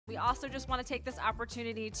also just want to take this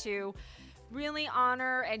opportunity to really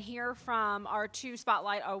honor and hear from our 2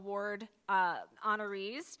 Spotlight Award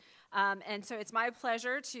honorees. And so it's my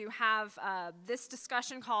pleasure to have this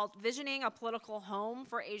discussion called Visioning a Political Home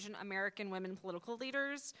for Asian American Women Political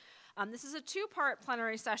Leaders. This is a 2-part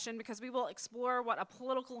plenary session because we will explore what a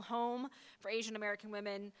political home for Asian American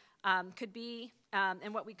women could be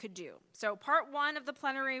and what we could do. So part 1 of the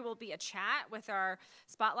plenary will be a chat with our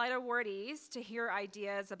Spotlight awardees to hear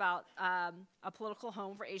ideas about a political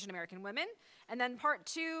home for Asian American women. And then part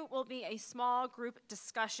 2 will be a small group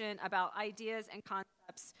discussion about ideas and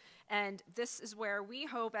concepts. And this is where we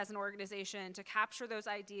hope as an organization to capture those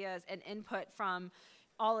ideas and input from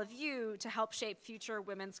all of you to help shape future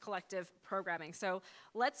women's collective programming. So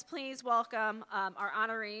let's please welcome our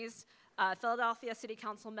honorees, Philadelphia City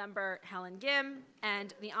Council member Helen Gim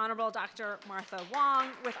and the Honorable Dr. Martha Wong,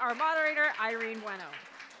 with our moderator, Irene Bueno.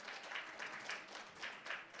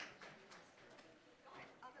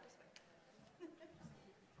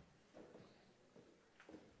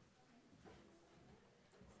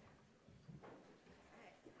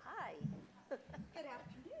 Hi. Good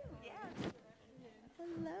afternoon. Yeah.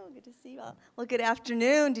 Hello, good to see you all. Well, good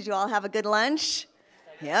afternoon. Did you all have a good lunch?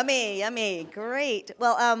 Yummy, yummy, great.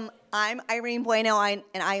 Well, I'm Irene Bueno, and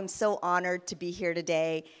I am so honored to be here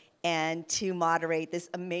today and to moderate this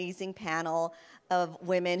amazing panel of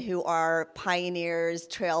women who are pioneers,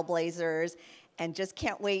 trailblazers, and just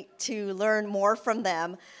can't wait to learn more from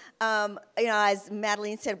them. As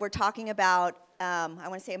Madeline said, we're talking about, I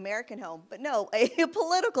want to say American home, but no, a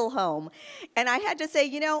political home. And I had to say,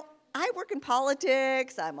 I work in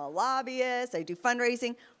politics, I'm a lobbyist, I do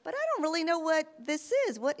fundraising, but I don't really know what this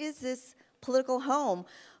is. What is this political home?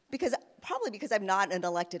 Probably because I'm not an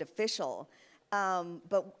elected official.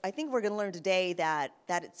 But I think we're going to learn today that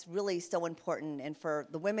it's really so important. And for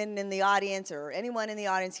the women in the audience or anyone in the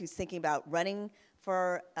audience who's thinking about running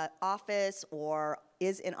for office or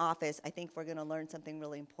is in office, I think we're going to learn something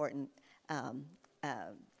really important,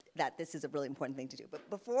 that this is a really important thing to do. But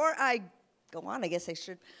before I go on, I guess I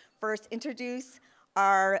should first introduce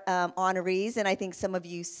our honorees, and I think some of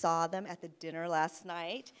you saw them at the dinner last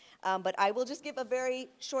night. But I will just give a very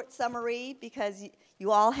short summary because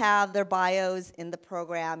you all have their bios in the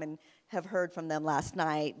program and have heard from them last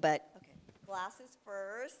night. But okay, glasses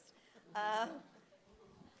first.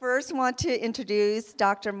 First, want to introduce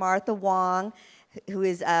Dr. Martha Wong, who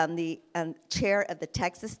is the chair of the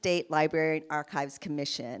Texas State Library and Archives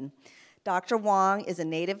Commission. Dr. Wong is a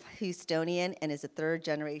native Houstonian and is a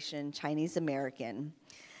 3rd-generation Chinese American.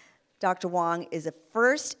 Dr. Wong is the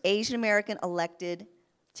first Asian American elected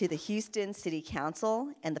to the Houston City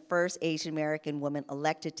Council and the first Asian American woman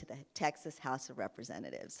elected to the Texas House of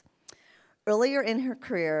Representatives. Earlier in her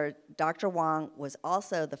career, Dr. Wong was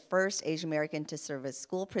also the first Asian American to serve as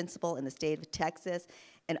school principal in the state of Texas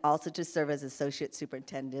and also to serve as associate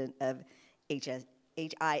superintendent of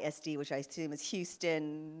HISD, which I assume is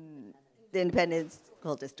Houston Independent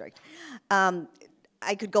School District.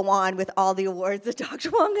 I could go on with all the awards that Dr.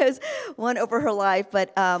 Wong has won over her life,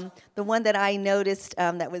 but the one that I noticed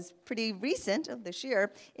that was pretty recent of this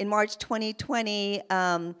year, in March 2020,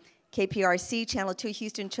 KPRC Channel 2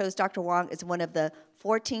 Houston chose Dr. Wong as one of the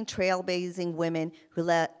 14 trailblazing women who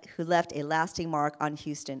left a lasting mark on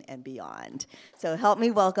Houston and beyond. So help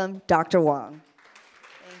me welcome Dr. Wong.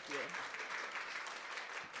 Thank you.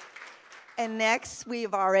 And next,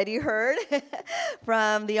 we've already heard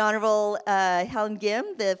from the Honorable Helen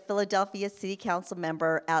Gim, the Philadelphia City Council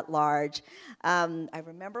member at large. I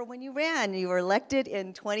remember when you ran. You were elected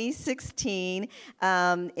in 2016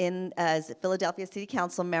 as a Philadelphia City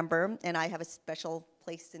Council member, and I have a special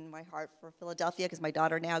place in my heart for Philadelphia because my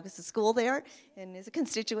daughter now goes to school there and is a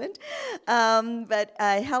constituent. But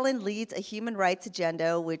Helen leads a human rights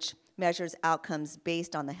agenda which measures outcomes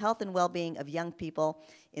based on the health and well-being of young people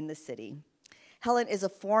in the city. Helen is a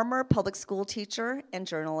former public school teacher and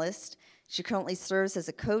journalist. She currently serves as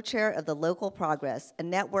a co-chair of the Local Progress, a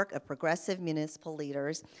network of progressive municipal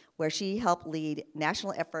leaders where she helped lead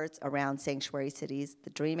national efforts around sanctuary cities, the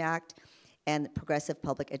DREAM Act, and progressive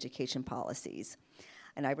public education policies.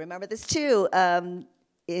 And I remember this too.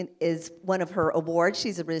 It is one of her awards.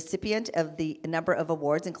 She's a recipient of a number of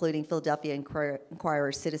awards, including Philadelphia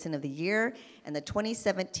Inquirer Citizen of the Year and the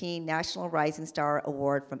 2017 National Rising Star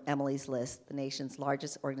Award from Emily's List, the nation's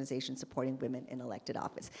largest organization supporting women in elected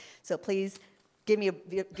office. So please give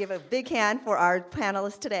a big hand for our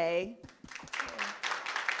panelists today.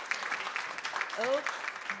 Okay.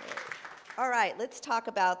 All right, let's talk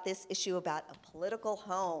about this issue about a political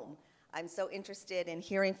home. I'm so interested in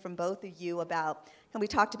hearing from both of you about, and we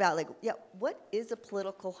talked about what is a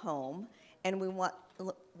political home, and we want,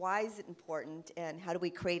 why is it important, and how do we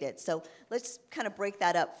create it? So let's kind of break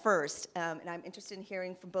that up first, and I'm interested in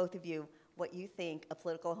hearing from both of you what you think a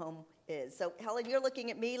political home is. So Helen, you're looking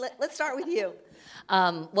at me. Let's start with you.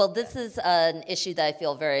 Well, this is an issue that I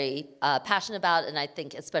feel very passionate about, and I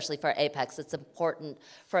think especially for APAICS, it's important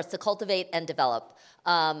for us to cultivate and develop.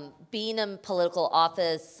 Being in political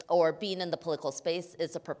office or being in the political space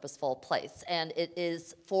is a purposeful place, and it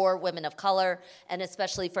is for women of color, and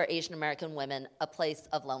especially for Asian American women, a place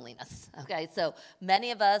of loneliness, okay? So many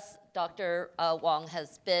of us, Dr. Wong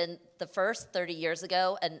has been the first 30 years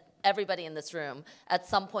ago, and everybody in this room at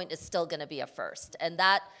some point is still gonna be a first. And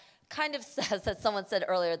that kind of says, as someone said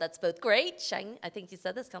earlier, that's both great, Sheng, I think you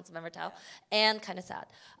said this, Councilmember Tao, and kind of sad.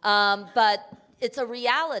 But it's a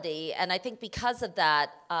reality, and I think because of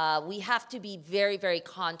that, we have to be very, very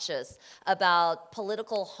conscious about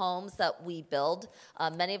political homes that we build.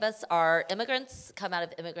 Many of us are immigrants, come out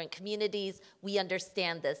of immigrant communities. We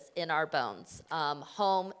understand this in our bones.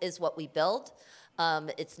 Home is what we build.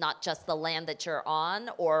 It's not just the land that you're on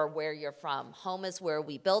or where you're from. Home is where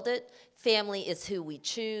we build it. Family is who we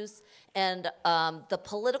choose. And the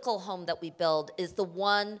political home that we build is the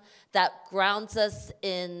one that grounds us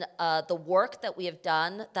in the work that we have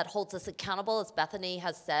done, that holds us accountable, as Bethany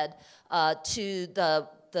has said, to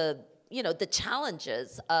the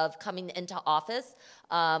challenges of coming into office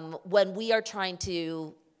when we are trying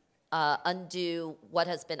to undo what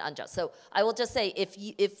has been unjust. So I will just say,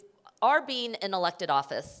 if our being in elected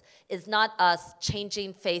office is not us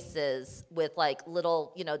changing faces with like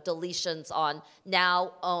little, deletions on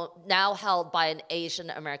now held by an Asian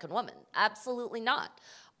American woman. Absolutely not.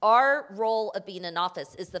 Our role of being in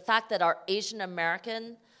office is the fact that our Asian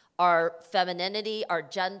American, our femininity, our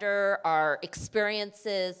gender, our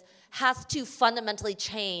experiences has to fundamentally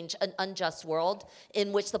change an unjust world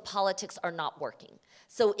in which the politics are not working.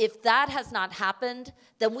 So if that has not happened,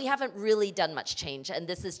 then we haven't really done much change, and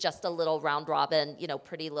this is just a little round robin,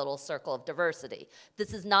 pretty little circle of diversity.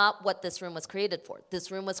 This is not what this room was created for.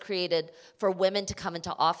 This room was created for women to come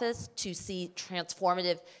into office, to see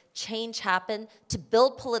transformative change happen, to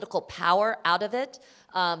build political power out of it.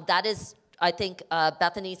 That is, I think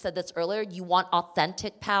Bethany said this earlier, you want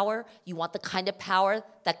authentic power. You want the kind of power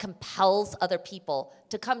that compels other people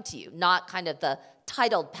to come to you, not kind of the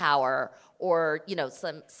titled power or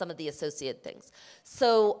some of the associated things.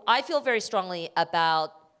 So I feel very strongly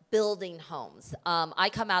about building homes. I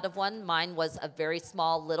come out of one. Mine was a very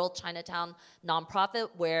small little Chinatown nonprofit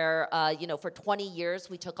where for 20 years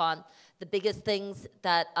we took on the biggest things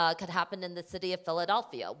that could happen in the city of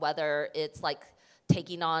Philadelphia, whether it's like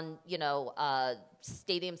taking on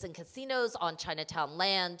stadiums and casinos on Chinatown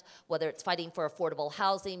land, whether it's fighting for affordable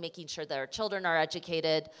housing, making sure that our children are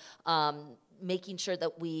educated, making sure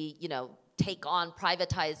that we take on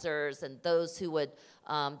privatizers and those who would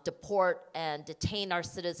deport and detain our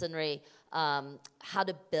citizenry, how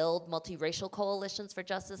to build multiracial coalitions for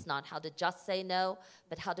justice, not how to just say no,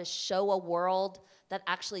 but how to show a world that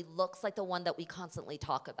actually looks like the one that we constantly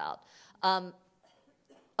talk about.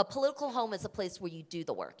 A political home is a place where you do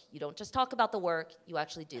the work. You don't just talk about the work, you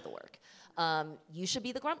actually do the work. You should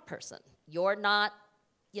be the grunt person. You're not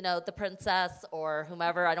the princess or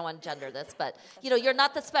whomever, I don't want to gender this, but you're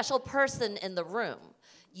not the special person in the room.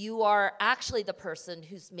 You are actually the person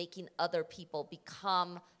who's making other people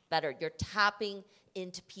become better. You're tapping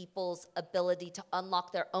into people's ability to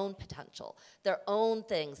unlock their own potential, their own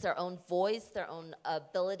things, their own voice, their own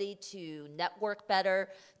ability to network better,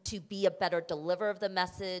 to be a better deliverer of the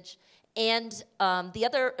message. And the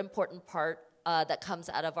other important part that comes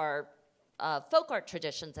out of our folk art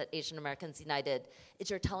traditions at Asian Americans United is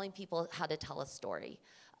you're telling people how to tell a story.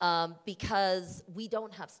 Because we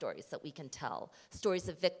don't have stories that we can tell. Stories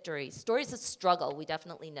of victory, stories of struggle, we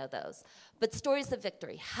definitely know those. But stories of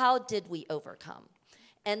victory, how did we overcome?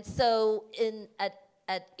 And so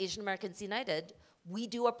at Asian Americans United, we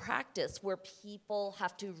do a practice where people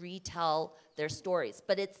have to retell their stories.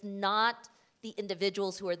 But it's not the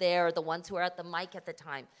individuals who are there or the ones who are at the mic at the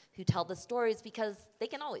time who tell the stories because they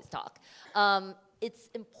can always talk.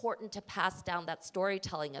 It's important to pass down that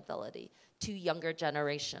storytelling ability to younger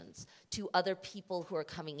generations, to other people who are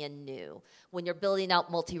coming in new. When you're building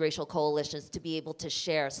out multiracial coalitions, to be able to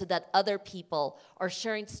share so that other people are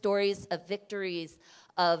sharing stories of victories,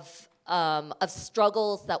 of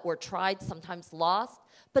struggles that were tried, sometimes lost,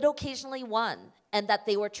 but occasionally won, and that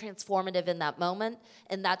they were transformative in that moment,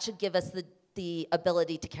 and that should give us the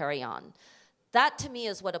ability to carry on. That, to me,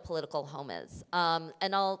 is what a political home is.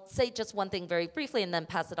 And I'll say just one thing very briefly and then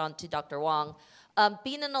pass it on to Dr. Wong.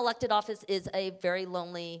 Being in elected office is a very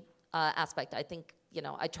lonely aspect. I think,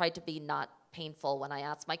 I tried to be not painful when I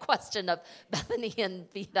asked my question of Bethany and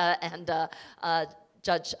Vita and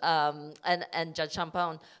Judge and Judge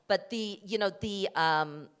Champone. But the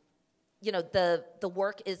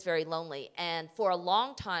work is very lonely, and for a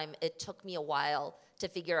long time it took me a while to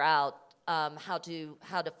figure out how to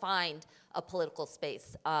find a political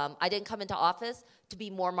space. I didn't come into office to be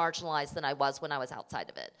more marginalized than I was when I was outside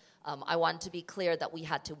of it. I wanted to be clear that we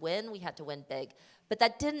had to win big. But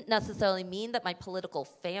that didn't necessarily mean that my political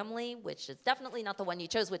family, which is definitely not the one you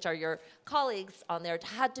chose, which are your colleagues on there,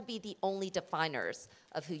 had to be the only definers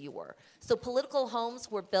of who you were. So political homes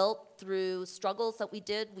were built through struggles that we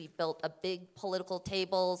did. We built a big political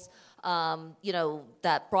tables,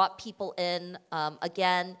 that brought people in.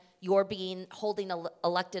 Again, holding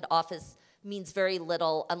elected office means very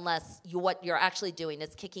little unless what you're actually doing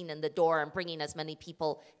is kicking in the door and bringing as many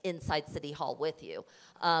people inside City Hall with you.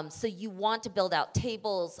 So you want to build out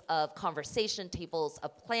tables of conversation, tables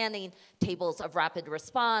of planning, tables of rapid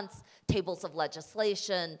response, tables of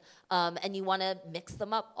legislation, and you want to mix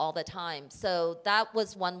them up all the time. So that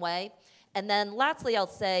was one way. And then lastly, I'll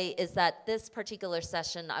say is that this particular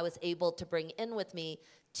session, I was able to bring in with me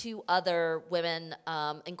 2 other women,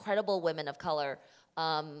 incredible women of color,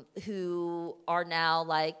 who are now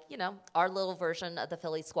our little version of the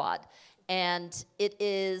Philly squad. And it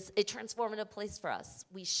is a transformative place for us.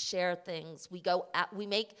 We share things. We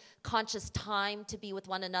make conscious time to be with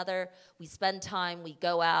one another. We spend time. We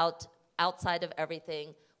go outside of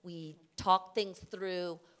everything. We talk things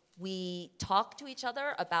through. We talk to each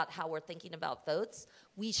other about how we're thinking about votes.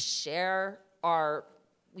 We share our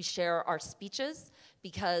speeches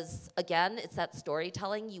because, again, it's that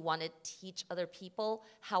storytelling. You want to teach other people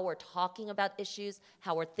how we're talking about issues,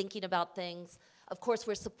 how we're thinking about things. Of course,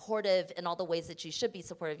 we're supportive in all the ways that you should be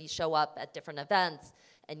supportive. You show up at different events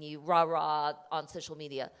and you rah-rah on social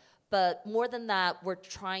media. But more than that, we're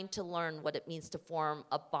trying to learn what it means to form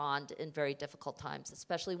a bond in very difficult times,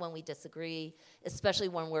 especially when we disagree, especially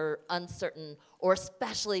when we're uncertain, or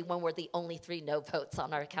especially when we're the only 3 no votes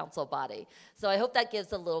on our council body. So I hope that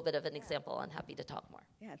gives a little bit of an example. I'm happy to talk more.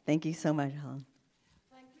 Yeah, thank you so much, Helen.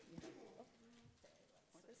 Thank you.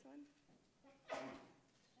 This one?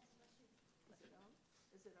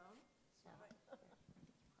 Is it on?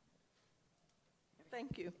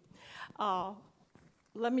 Thank you.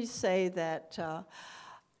 Let me say that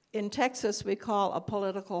in Texas, we call a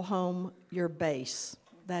political home your base.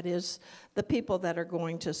 That is, the people that are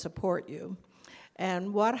going to support you.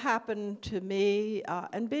 And what happened to me,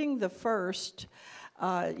 and being the first,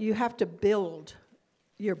 you have to build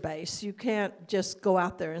your base. You can't just go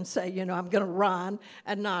out there and say, I'm going to run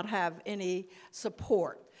and not have any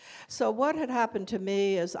support. So what had happened to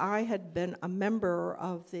me is I had been a member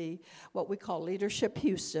of what we call Leadership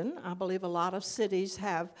Houston. I believe a lot of cities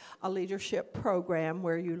have a leadership program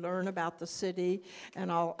where you learn about the city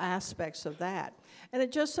and all aspects of that. And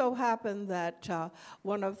it just so happened that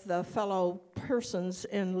one of the fellow persons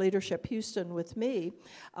in Leadership Houston with me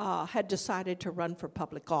had decided to run for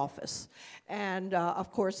public office. And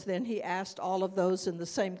of course, then he asked all of those in the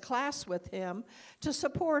same class with him to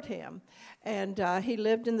support him. And he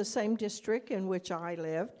lived in the same district in which I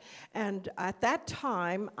lived. And at that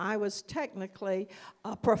time, I was technically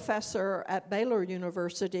a professor at Baylor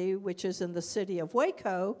University, which is in the city of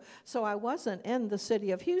Waco. So I wasn't in the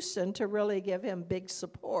city of Houston to really give him big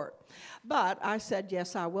support. But I said,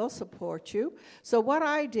 yes, I will support you. So what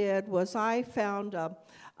I did was I found,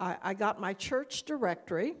 I got my church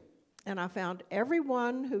directory, and I found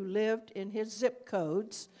everyone who lived in his zip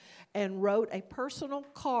codes and wrote a personal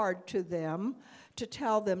card to them to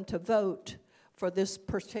tell them to vote for this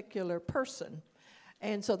particular person.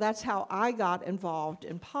 And so that's how I got involved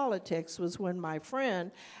in politics, was when my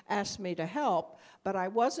friend asked me to help. But I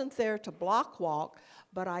wasn't there to block walk,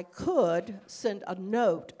 but I could send a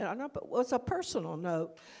note, and it was a personal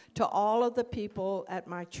note, to all of the people at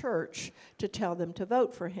my church to tell them to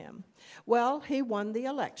vote for him. Well, he won the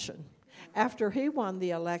election. After he won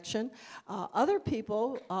the election, other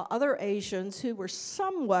people, other Asians who were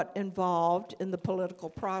somewhat involved in the political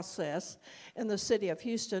process in the city of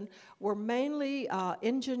Houston were mainly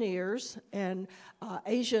engineers and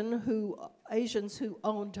Asians who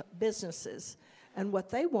owned businesses. And what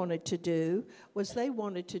they wanted to do was they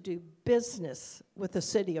wanted to do business with the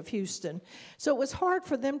city of Houston. So it was hard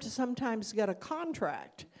for them to sometimes get a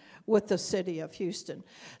contract with the city of Houston.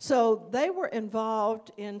 So they were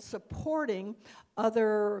involved in supporting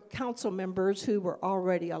other council members who were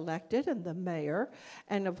already elected and the mayor.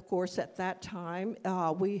 And of course, at that time,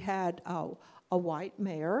 we had a white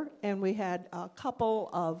mayor, and we had a couple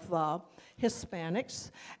of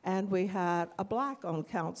Hispanics, and we had a black on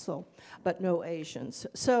council, but no Asians.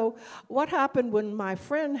 So what happened when my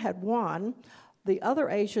friend had won, the other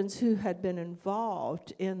Asians who had been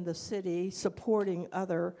involved in the city supporting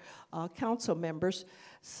other council members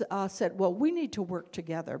said, well, we need to work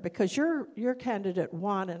together because your candidate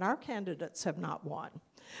won and our candidates have not won.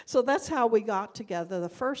 So that's how we got together. The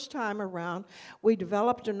first time around, we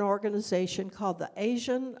developed an organization called the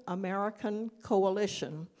Asian American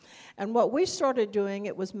Coalition. And what we started doing,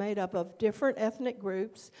 it was made up of different ethnic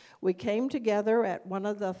groups. We came together at one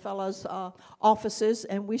of the fellows' offices,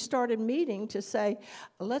 and we started meeting to say,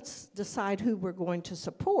 let's decide who we're going to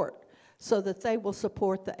support so that they will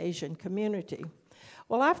support the Asian community.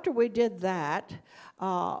 Well, after we did that,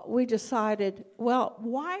 we decided, well,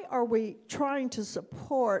 why are we trying to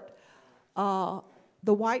support the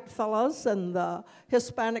white fellas and the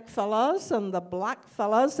Hispanic fellas and the black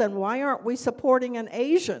fellas, and why aren't we supporting an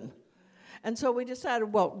Asian? And so we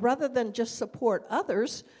decided, well, rather than just support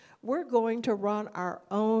others, we're going to run our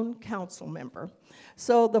own council member.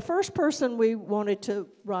 So the first person we wanted to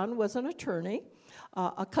run was an attorney,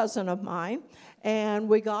 a cousin of mine, and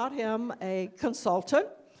we got him a consultant.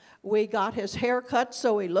 We got his hair cut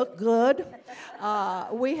so he looked good.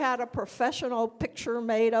 We had a professional picture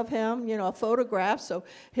made of him, you know, a photograph, so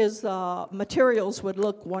his materials would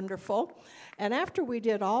look wonderful. And after we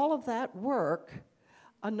did all of that work,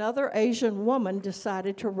 another Asian woman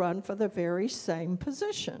decided to run for the very same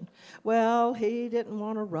position. Well, he didn't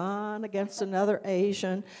want to run against another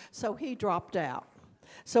Asian, so he dropped out.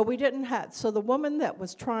 So we didn't have, so the woman that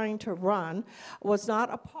was trying to run was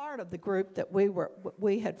not a part of the group that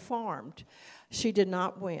we had formed. She did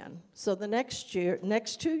not win. So the next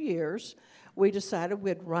 2 years, we decided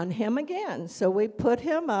we'd run him again. So we put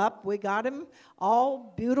him up, we got him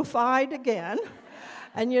all beautified again.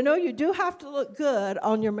 And you know, you do have to look good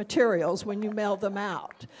on your materials when you mail them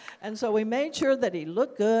out. And so we made sure that he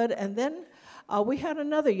looked good, and then we had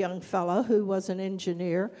another young fellow who was an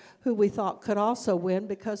engineer who we thought could also win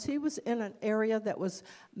because he was in an area that was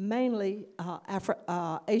mainly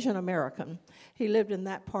Asian American. He lived in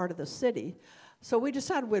that part of the city. So we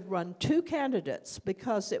decided we'd run 2 candidates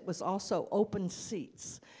because it was also open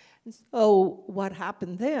seats. And so what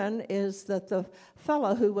happened then is that the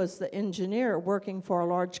fellow who was the engineer working for a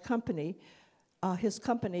large company, his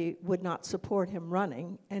company would not support him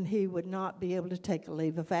running, and he would not be able to take a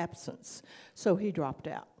leave of absence. So he dropped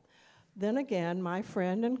out. Then again, my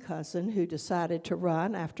friend and cousin who decided to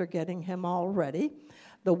run after getting him all ready,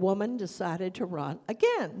 the woman decided to run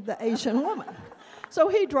again, the Asian woman. So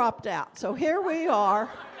he dropped out. So here we are,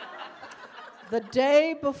 the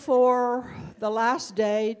day before the last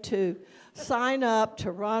day to sign up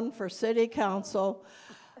to run for city council.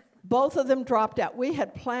 Both of them dropped out. We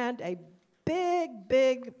had planned a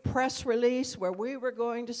big press release where we were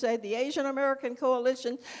going to say the Asian American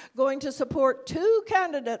Coalition going to support 2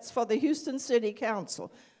 candidates for the Houston City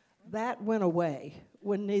Council. That went away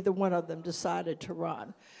when neither one of them decided to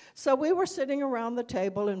run. So we were sitting around the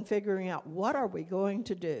table and figuring out, what are we going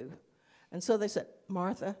to do? And so they said,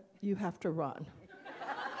 Martha, you have to run.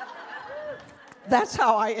 That's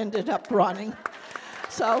how I ended up running.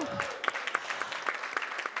 So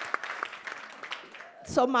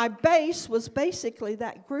my base was basically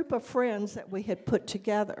that group of friends that we had put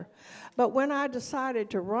together. But when I decided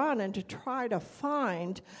to run and to try to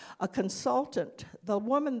find a consultant, the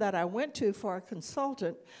woman that I went to for a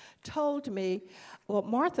consultant told me, well,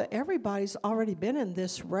 Martha, everybody's already been in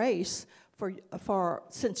this race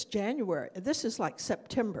since January. This is like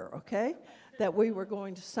September, okay, that we were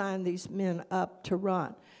going to sign these men up to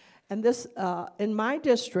run. And this, in my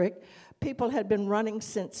district, people had been running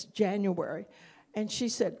since January. And she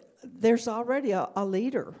said, there's already a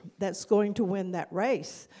leader that's going to win that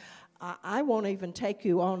race. I won't even take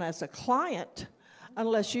you on as a client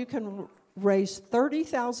unless you can raise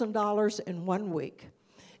 $30,000 in 1 week.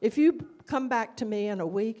 If you come back to me in a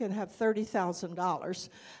week and have $30,000,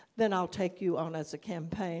 then I'll take you on as a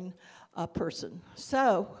campaign person.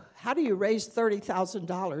 So how do you raise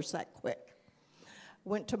 $30,000 that quick?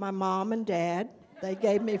 Went to my mom and dad. They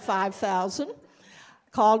gave me $5,000.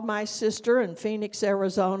 Called my sister in Phoenix,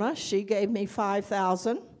 Arizona. She gave me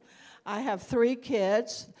 $5,000. I have 3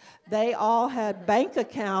 kids. They all had bank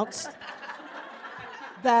accounts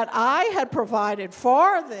that I had provided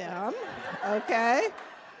for them, okay?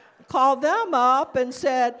 Called them up and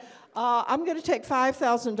said, I'm going to take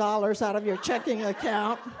 $5,000 out of your checking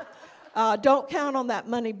account. Don't count on that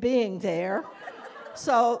money being there.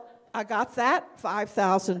 So I got that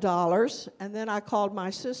 $5,000, and then I called my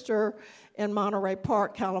sister in Monterey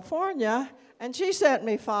Park, California, and she sent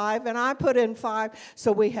me $5, and I put in $5,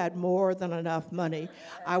 so we had more than enough money.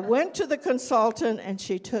 I went to the consultant, and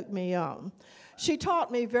she took me on. She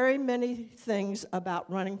taught me very many things about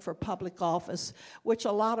running for public office, which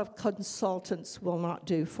a lot of consultants will not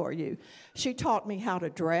do for you. She taught me how to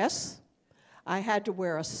dress. I had to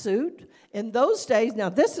wear a suit. In those days, now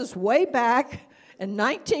this is way back in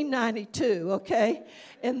 1992, okay?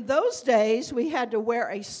 In those days, we had to wear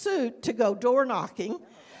a suit to go door knocking.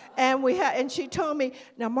 And she told me,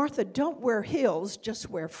 now, Martha, don't wear heels, just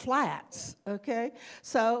wear flats, okay?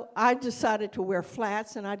 So I decided to wear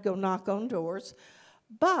flats, and I'd go knock on doors.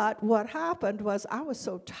 But what happened was I was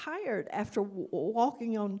so tired after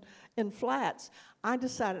walking in flats, I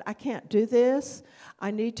decided I can't do this.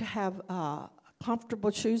 I need to have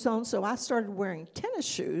comfortable shoes on, so I started wearing tennis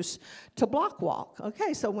shoes to block walk.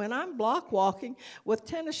 Okay, so when I'm block walking with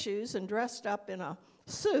tennis shoes and dressed up in a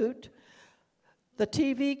suit, the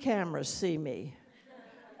TV cameras see me,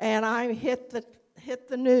 and I hit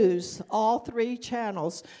the news. All 3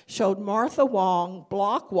 channels showed Martha Wong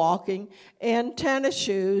block walking in tennis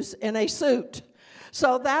shoes in a suit.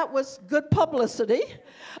 So that was good publicity,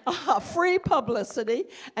 free publicity,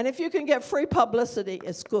 and if you can get free publicity,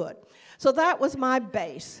 it's good. So that was my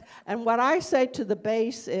base, and what I say to the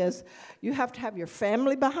base is you have to have your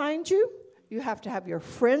family behind you, you have to have your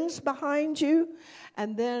friends behind you,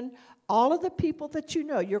 and then all of the people that you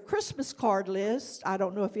know, your Christmas card list. I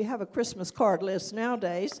don't know if you have a Christmas card list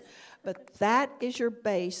nowadays, but that is your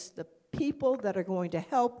base, the people that are going to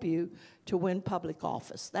help you to win public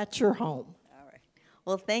office. That's your home. All right.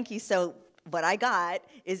 Well, thank you. So what I got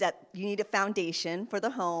is that you need a foundation for the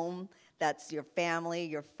home. That's your family,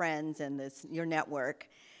 your friends, and your network.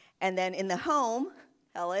 And then in the home,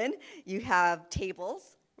 Helen, you have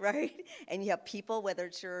tables, right? And you have people, whether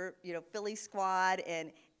it's your Philly squad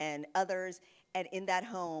and others, and in that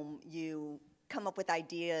home, you come up with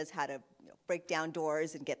ideas how to break down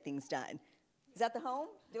doors and get things done. Is that the home?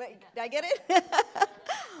 Did I get it?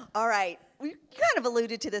 All right. We kind of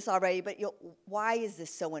alluded to this already, but why is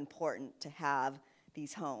this so important to have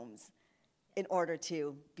these homes in order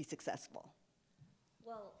to be successful?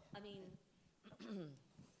 Well, I mean,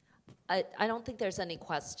 I don't think there's any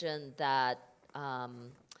question that,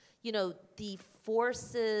 the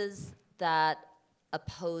forces that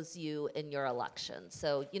oppose you in your election.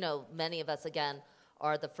 So, many of us, again,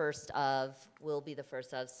 will be the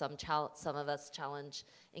first of. Some of us challenge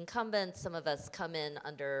incumbents. Some of us come in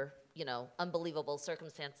under, unbelievable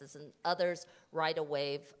circumstances, and others ride a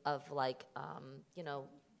wave of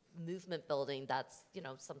movement building that's,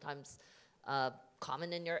 sometimes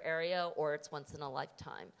common in your area, or it's once in a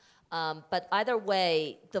lifetime. But either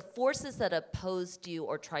way, the forces that opposed you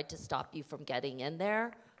or tried to stop you from getting in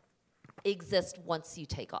there exist once you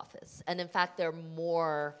take office. And in fact, they're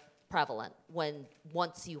more prevalent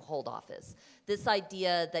once you hold office. This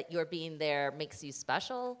idea that your being there makes you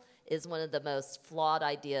special is one of the most flawed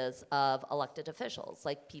ideas of elected officials,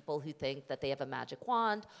 like people who think that they have a magic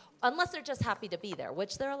wand, unless they're just happy to be there,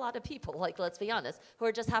 which there are a lot of people, let's be honest, who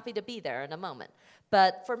are just happy to be there in a moment.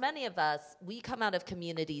 But for many of us, we come out of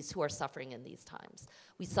communities who are suffering in these times.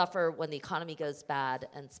 We suffer when the economy goes bad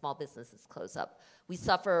and small businesses close up. We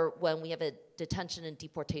suffer when we have a detention and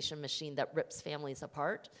deportation machine that rips families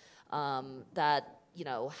apart, that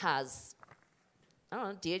has,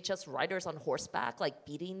 DHS riders on horseback,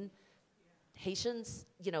 beating Haitians,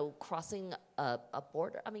 crossing a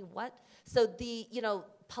border. I mean, what? So the,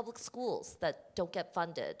 public schools that don't get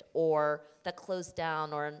funded or that close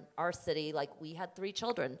down, or in our city, we had 3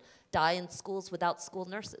 children die in schools without school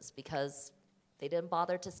nurses because they didn't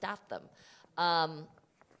bother to staff them.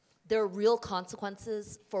 There are real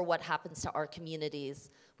consequences for what happens to our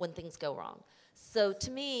communities when things go wrong. So to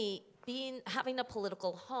me, having a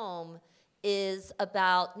political home is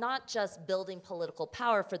about not just building political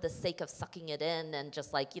power for the sake of sucking it in and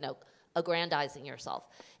just aggrandizing yourself.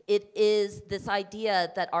 It is this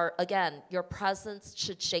idea that your presence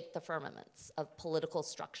should shake the firmaments of political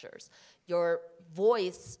structures. Your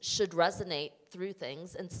voice should resonate through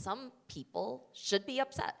things, and some people should be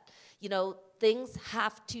upset. Things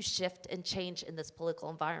have to shift and change in this political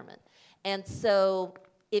environment. And so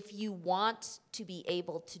if you want to be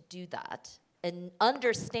able to do that and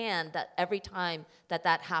understand that every time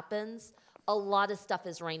that happens, a lot of stuff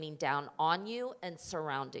is raining down on you and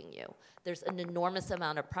surrounding you. There's an enormous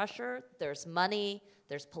amount of pressure. There's money.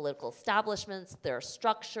 There's political establishments. There are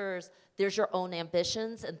structures. There's your own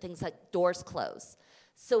ambitions and things like doors close.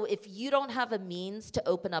 So if you don't have a means to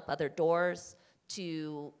open up other doors,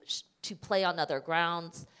 to play on other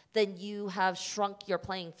grounds, then you have shrunk your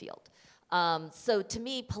playing field. So to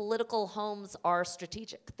me, political homes are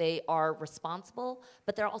strategic. They are responsible,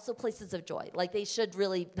 but they're also places of joy. Like they should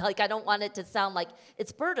really, like I don't want it to sound like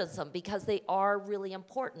it's burdensome because they are really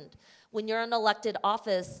important. When you're in elected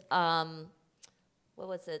office, what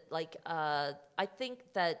was it? Like, I think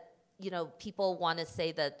that, you know, people want to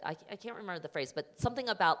say that, I can't remember the phrase, but something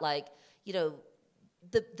about like, you know,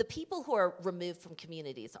 the people who are removed from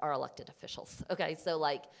communities are elected officials, okay? So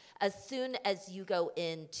like, as soon as you go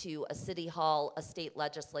into a city hall, a state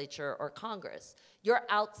legislature, or Congress, you're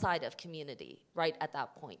outside of community, right, at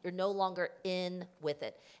that point. You're no longer in with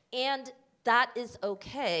it. And that is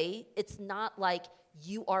okay. It's not like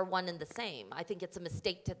you are one and the same. I think it's a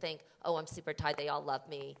mistake to think, oh, I'm super tied, they all love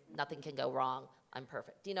me, nothing can go wrong, I'm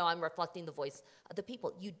perfect. You know, I'm reflecting the voice of the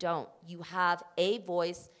people. You don't. You have a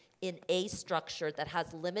voice in a structure that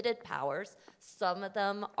has limited powers. Some of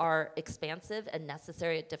them are expansive and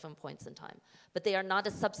necessary at different points in time. But they are not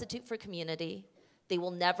a substitute for community. They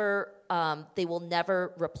will never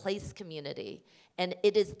replace community. And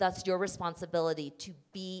it is thus your responsibility to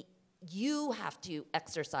be, you have to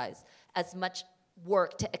exercise as much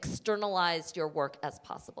work to externalize your work as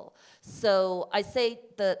possible. So I say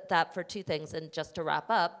that for two things, and just to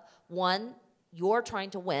wrap up, one, you're trying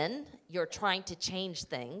to win, you're trying to change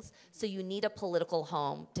things, so you need a political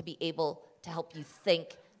home to be able to help you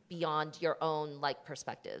think beyond your own like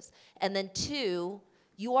perspectives. And then two,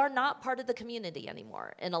 you are not part of the community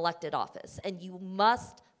anymore in elected office, and you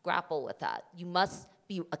must grapple with that. You must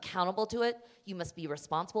be accountable to it, you must be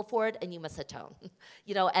responsible for it, and you must atone.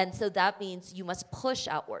 You know, and so that means you must push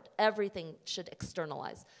outward. Everything should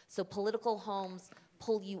externalize. So political homes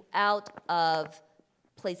pull you out of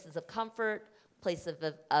places of comfort, places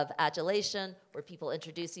of adulation, where people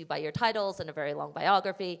introduce you by your titles and a very long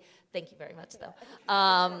biography. Thank you very much, though.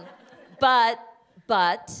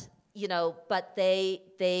 But you know, but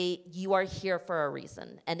you are here for a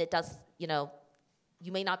reason, and it does, you know,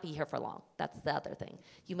 you may not be here for long. That's the other thing.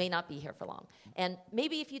 You may not be here for long. And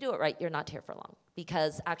maybe if you do it right, you're not here for long,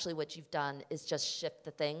 because actually what you've done is just shift the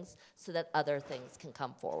things so that other things can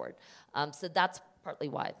come forward. So that's partly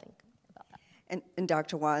why I think about that. And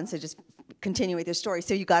Dr. Wong, so just continue with your story.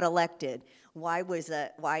 So you got elected. Why is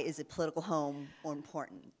a political home more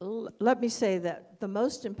important? Let me say that the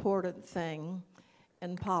most important thing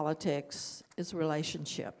in politics is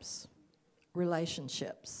relationships.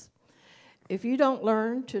 Relationships. If you don't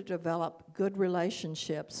learn to develop good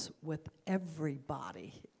relationships with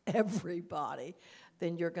everybody,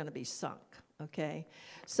 then you're going to be sunk, okay?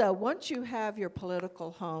 So once you have your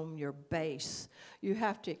political home, your base, you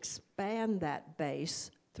have to expand that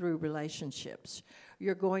base through relationships.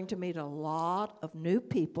 You're going to meet a lot of new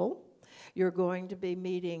people. You're going to be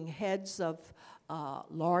meeting heads of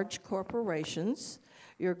large corporations.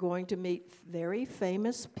 You're going to meet very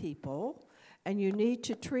famous people. And you need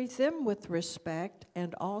to treat them with respect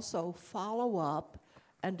and also follow up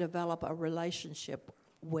and develop a relationship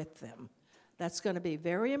with them. That's going to be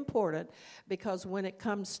very important, because when it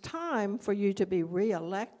comes time for you to be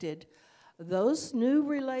reelected, those new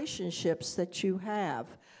relationships that you have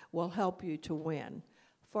will help you to win.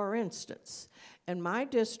 For instance, in my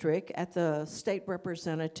district at the state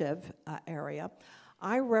representative area,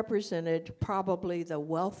 I represented probably the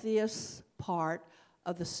wealthiest part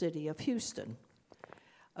of the city of Houston.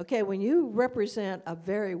 Okay, when you represent a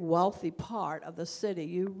very wealthy part of the city,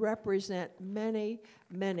 you represent many,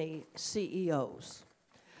 many CEOs.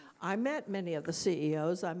 I met many of the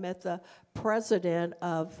CEOs. I met the president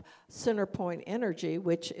of CenterPoint Energy,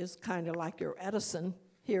 which is kind of like your Edison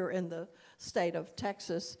here in the state of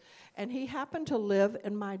Texas, and he happened to live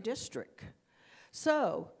in my district.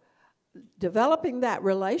 So, developing that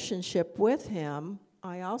relationship with him,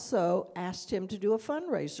 I also asked him to do a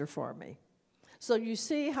fundraiser for me. So you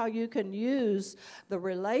see how you can use the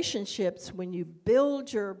relationships when you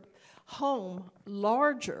build your home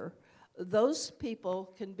larger. Those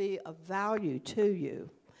people can be of value to you.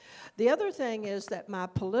 The other thing is that my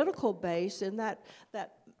political base, and that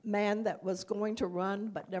man that was going to run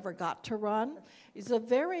but never got to run, is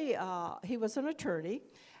he was an attorney.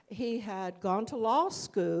 He had gone to law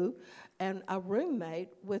school and a roommate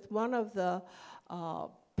with one of the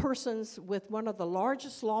persons with one of the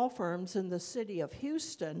largest law firms in the city of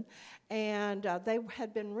Houston, and they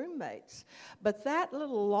had been roommates. But that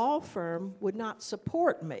little law firm would not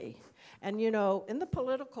support me. And you know, in the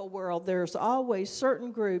political world, there's always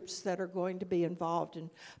certain groups that are going to be involved in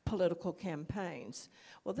political campaigns.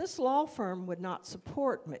 Well, this law firm would not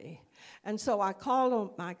support me. And so I called on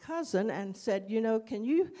my cousin and said, you know, can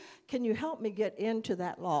you help me get into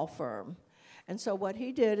that law firm? And so what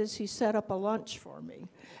he did is he set up a lunch for me.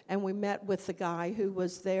 And we met with the guy who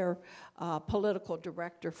was their political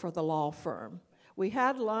director for the law firm. We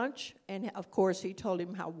had lunch, and of course he told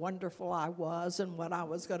him how wonderful I was and what I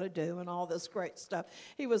was going to do and all this great stuff.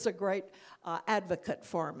 He was a great advocate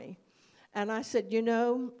for me. And I said, you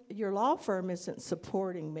know, your law firm isn't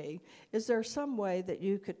supporting me. Is there some way that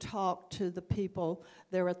you could talk to the people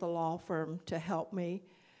there at the law firm to help me?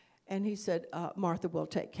 And he said, Martha will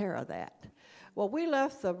take care of that. Well, we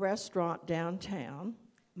left the restaurant downtown.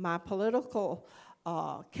 My political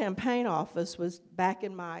campaign office was back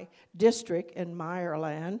in my district in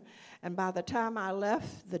Meyerland, and by the time I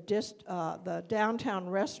left the downtown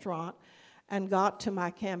restaurant and got to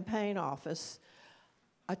my campaign office,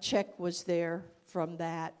 a check was there from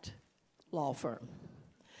that law firm.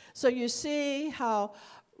 So you see how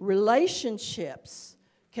relationships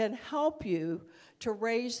can help you to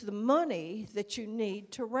raise the money that you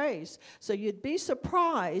need to raise. So you'd be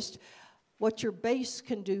surprised what your base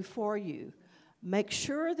can do for you. Make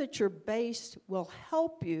sure that your base will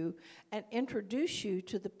help you and introduce you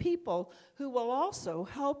to the people who will also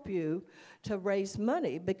help you to raise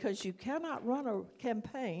money, because you cannot run a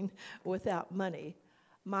campaign without money.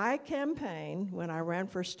 My campaign, when I ran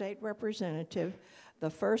for state representative,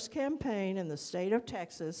 the first campaign in the state of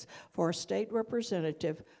Texas for a state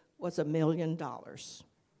representative was $1 million. $1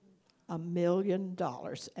 million,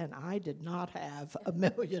 and I did not have $1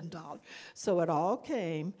 million. So it all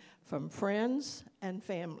came from friends and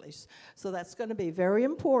families. So that's going to be very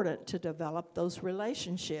important to develop those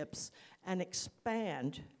relationships and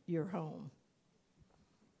expand your home.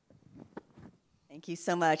 Thank you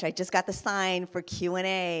so much. I just got the sign for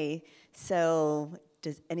Q&A. So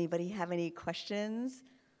does anybody have any questions?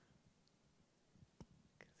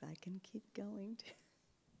 Because I can keep going.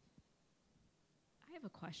 I have a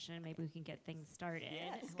question. Maybe we can get things started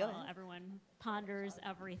Yes, go ahead. Everyone ponders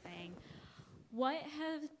everything. What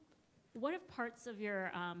have parts of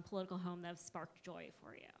your political home that have sparked joy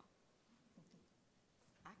for you?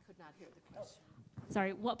 I could not hear the question.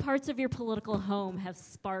 Sorry, what parts of your political home have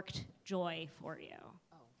sparked joy for you?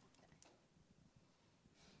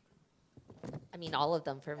 I mean, all of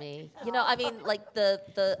them for me. You know, I mean, like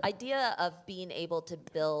the idea of being able to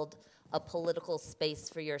build a political space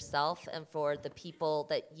for yourself and for the people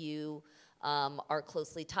that you are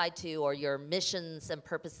closely tied to, or your missions and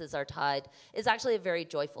purposes are tied, is actually a very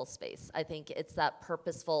joyful space. I think it's that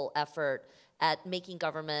purposeful effort at making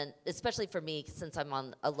government, especially for me, since I'm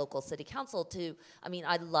on a local city council,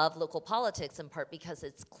 I love local politics in part because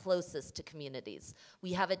it's closest to communities.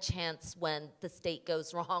 We have a chance when the state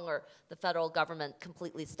goes wrong or the federal government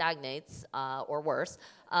completely stagnates, or worse,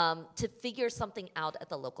 to figure something out at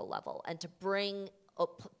the local level and to bring,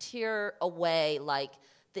 tear away like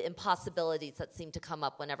the impossibilities that seem to come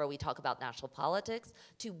up whenever we talk about national politics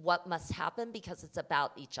to what must happen because it's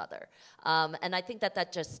about each other. And I think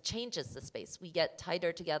that just changes the space. We get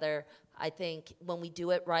tighter together. I think when we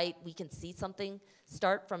do it right, we can see something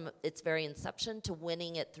start from its very inception to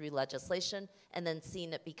winning it through legislation and then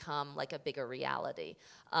seeing it become like a bigger reality.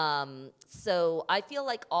 So I feel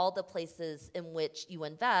like all the places in which you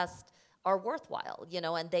invest are worthwhile, you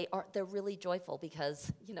know, and they're really joyful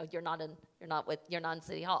because, you know, you're not in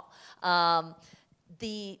City Hall.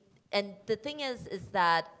 The thing is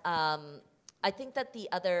that I think that the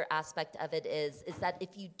other aspect of it is that if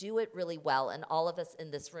you do it really well, and all of us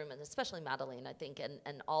in this room, and especially Madeleine, I think,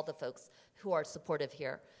 and all the folks who are supportive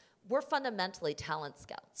here, we're fundamentally talent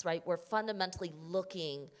scouts, right? We're fundamentally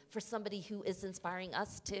looking for somebody who is inspiring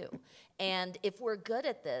us too. And if we're good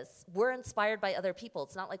at this, we're inspired by other people.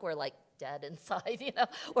 It's not like we're like dead inside, you know,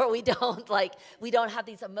 where we don't have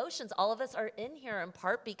these emotions. All of us are in here in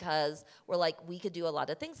part because we're like, we could do a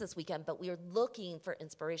lot of things this weekend, but we're looking for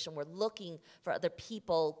inspiration. We're looking for other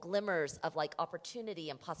people, glimmers of like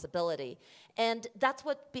opportunity and possibility. And that's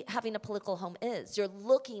what having a political home is. You're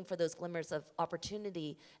looking for those glimmers of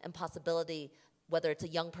opportunity and possibility, whether it's a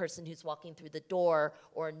young person who's walking through the door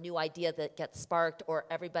or a new idea that gets sparked, or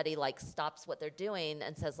everybody like stops what they're doing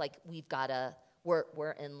and says like,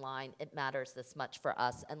 we're in line, it matters this much for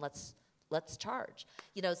us, and let's charge.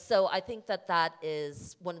 You know, so I think that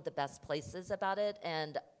is one of the best places about it,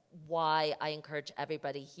 and why I encourage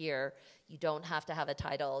everybody here. You don't have to have a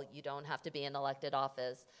title. You don't have to be in elected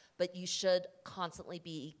office. But you should constantly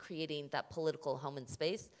be creating that political home and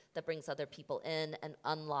space that brings other people in and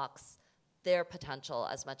unlocks their potential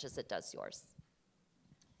as much as it does yours.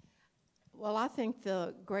 Well, I think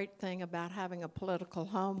the great thing about having a political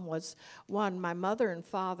home was, one, my mother and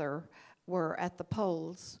father were at the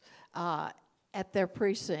polls at their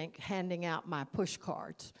precinct handing out my push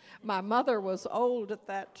cards. My mother was old at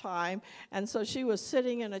that time, and so she was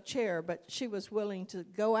sitting in a chair, but she was willing to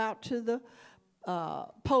go out to the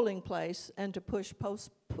polling place and to push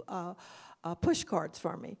cards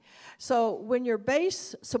for me. So when your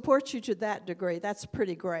base supports you to that degree, that's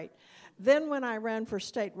pretty great. Then when I ran for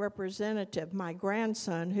state representative, my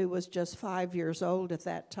grandson, who was just 5 years old at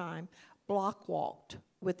that time, block walked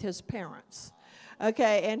with his parents.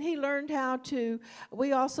 Okay, and he learned how to,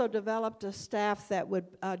 we also developed a staff that would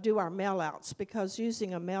do our mail-outs, because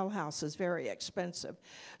using a mail house is very expensive.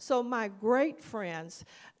 So my great friends,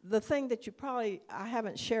 the thing that I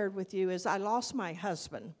haven't shared with you is I lost my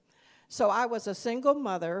husband. So I was a single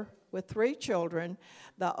mother with 3 children.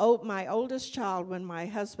 My oldest child, when my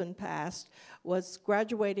husband passed, was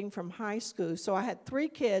graduating from high school. So I had 3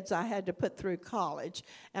 kids I had to put through college,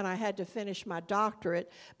 and I had to finish my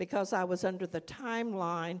doctorate because I was under the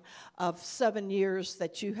timeline of 7 years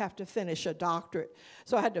that you have to finish a doctorate.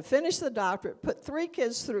 So I had to finish the doctorate, put 3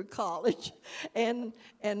 kids through college, and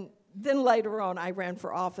then later on I ran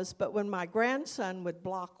for office. But when my grandson would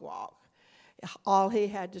block walk, all he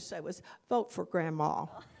had to say was, "Vote for Grandma."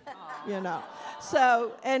 You know.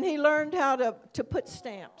 So, and he learned how to put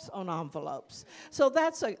stamps on envelopes. So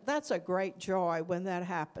that's a great joy when that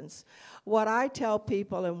happens. What I tell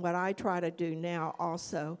people, and what I try to do now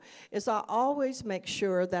also, is I always make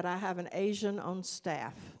sure that I have an Asian on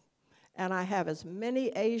staff. And I have as many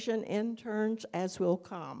Asian interns as will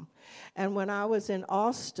come. And when I was in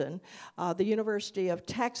Austin, the University of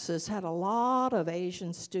Texas had a lot of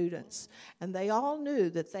Asian students. And they all knew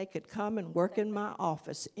that they could come and work in my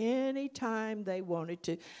office anytime they wanted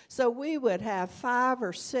to. So we would have 5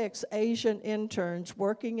 or 6 Asian interns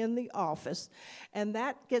working in the office. And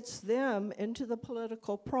that gets them into the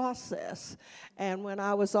political process. And when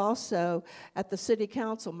I was also at the city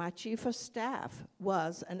council, my chief of staff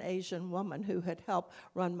was an Asian woman who had helped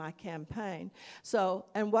run my campaign. So,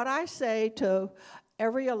 and what I say to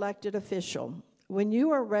every elected official, when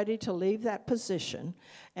you are ready to leave that position,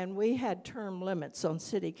 and we had term limits on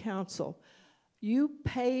city council, you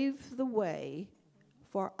pave the way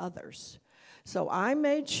for others. So I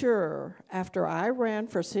made sure after I ran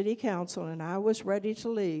for city council and I was ready to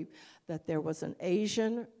leave that there was an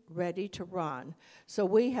Asian ready to run. So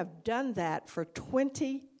we have done that for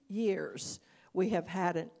 20 years. We have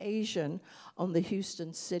had an Asian on the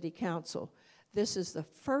Houston City Council. This is the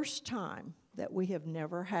first time that we have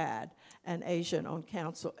never had an Asian on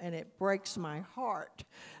council, and it breaks my heart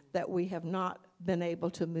that we have not been able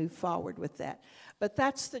to move forward with that. But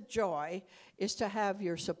that's the joy, is to have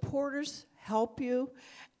your supporters help you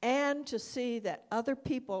and to see that other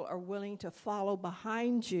people are willing to follow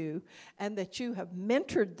behind you and that you have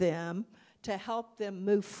mentored them to help them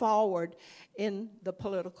move forward in the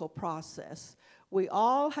political process. We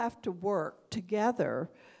all have to work together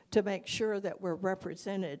to make sure that we're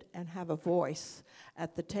represented and have a voice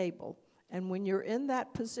at the table. And when you're in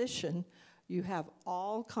that position, you have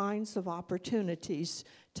all kinds of opportunities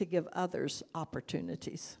to give others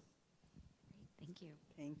opportunities. Thank you.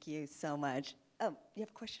 Thank you so much. Oh, you have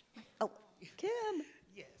a question? Oh, Kim.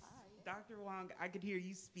 Yes. Dr. Wong, I could hear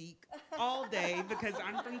you speak all day because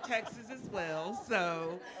I'm from Texas as well.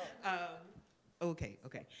 So, okay.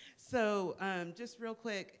 So, just real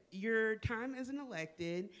quick, your time as an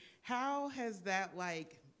elected, how has that,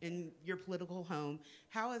 in your political home,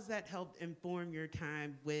 how has that helped inform your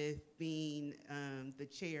time with being the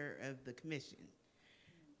chair of the commission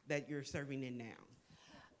that you're serving in now?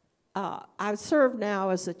 I serve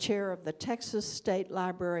now as the chair of the Texas State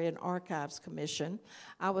Library and Archives Commission.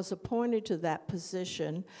 I was appointed to that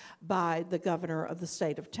position by the governor of the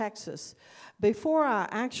state of Texas. Before I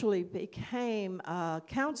actually became a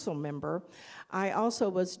council member, I also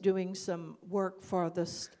was doing some work for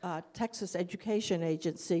the Texas Education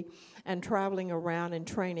Agency and traveling around and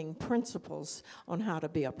training principals on how to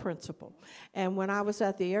be a principal. And when I was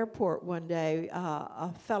at the airport one day,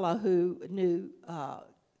 a fellow who knew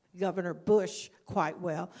Governor Bush quite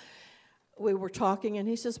well, we were talking, and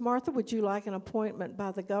he says, "Martha, would you like an appointment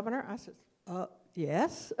by the governor?" I said,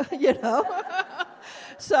 yes, you know.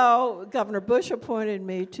 So Governor Bush appointed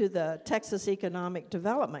me to the Texas Economic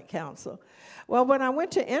Development Council. Well, when I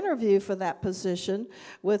went to interview for that position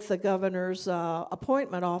with the governor's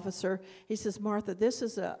appointment officer, he says, Martha, this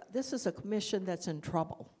is a commission that's in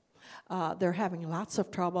trouble. They're having lots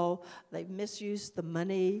of trouble. They've misused the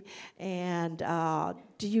money. And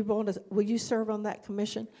will you serve on that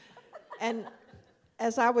commission? And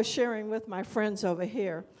as I was sharing with my friends over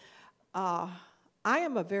here, I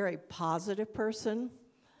am a very positive person,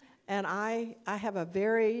 and I have a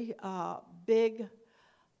very big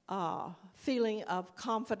feeling of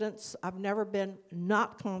confidence. I've never been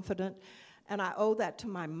not confident, and I owe that to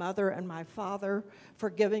my mother and my father for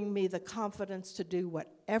giving me the confidence to do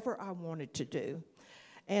whatever I wanted to do.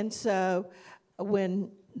 And so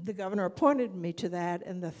when the governor appointed me to that,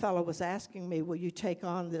 and the fellow was asking me, will you take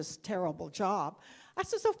on this terrible job? I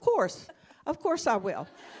says, of course I will.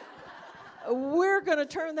 We're going to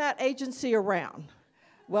turn that agency around.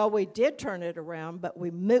 Well, we did turn it around, but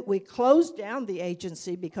we closed down the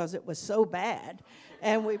agency because it was so bad,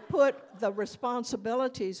 and we put the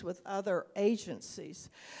responsibilities with other agencies.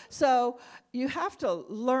 So you have to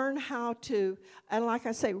learn how to, and like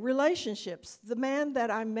I say, relationships. The man that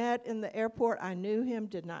I met in the airport, I knew him,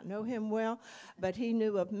 did not know him well, but he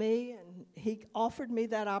knew of me, and he offered me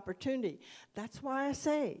that opportunity. That's why I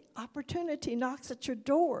say, opportunity knocks at your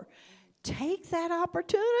door. Take that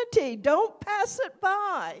opportunity. Don't pass it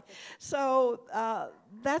by. So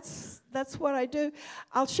that's what I do.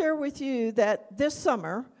 I'll share with you that this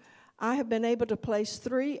summer, I have been able to place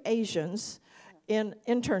 3 Asians in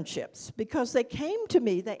internships because they came to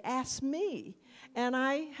me, they asked me, and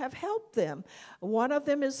I have helped them. One of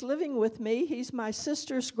them is living with me. He's my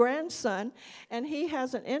sister's grandson, and he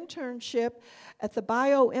has an internship at the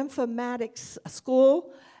bioinformatics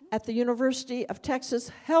school at the University of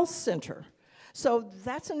Texas Health Center. So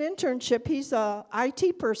that's an internship. He's an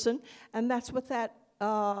IT person, and that's what that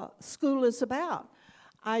school is about.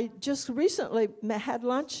 I just recently had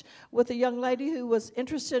lunch with a young lady who was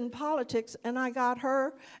interested in politics, and I got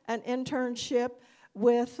her an internship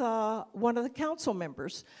with one of the council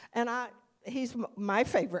members. And he's my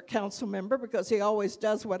favorite council member because he always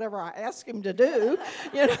does whatever I ask him to do,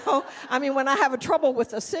 you know. I mean, when I have a trouble with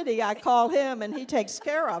the city, I call him and he takes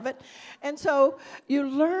care of it. And so you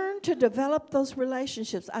learn to develop those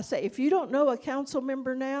relationships. I say, if you don't know a council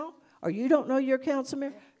member now, or you don't know your council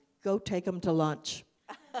member, go take them to lunch.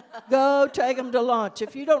 Go take them to lunch.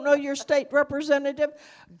 If you don't know your state representative,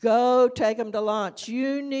 go take them to lunch.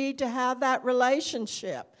 You need to have that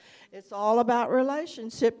relationship. It's all about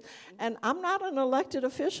relationship. And I'm not an elected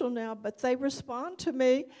official now, but they respond to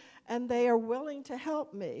me, and they are willing to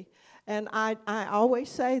help me. And I always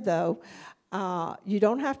say, though, you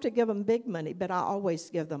don't have to give them big money, but I always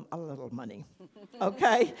give them a little money,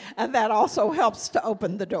 okay? And that also helps to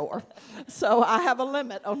open the door. So I have a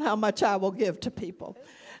limit on how much I will give to people.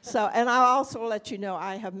 So, and I'll also let you know,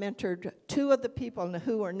 I have mentored 2 of the people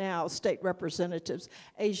who are now state representatives,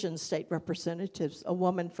 Asian state representatives, a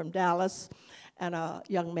woman from Dallas and a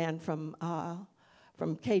young man from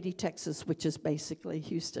Katy, Texas, which is basically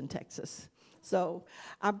Houston, Texas. So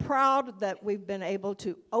I'm proud that we've been able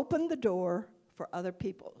to open the door for other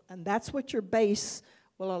people, and that's what your base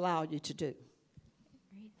will allow you to do.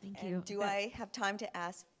 Great, thank you. And do I have time to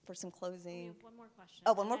ask for some closing? We have one more question.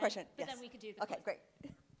 Oh, one more question, But yes. then we could do the Okay, great.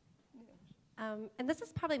 And this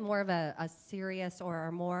is probably more of a serious or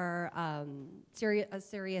a more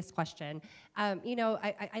serious question. You know,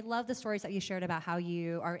 I love the stories that you shared about how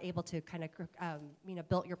you are able to kind of, you know,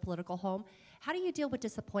 build your political home. How do you deal with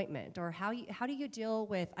disappointment, or how do you deal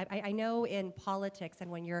with? I know in politics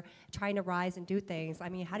and when you're trying to rise and do things. I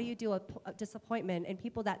mean, how do you deal with disappointment and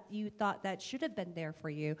people that you thought that should have been there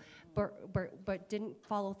for you, but didn't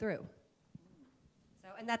follow through?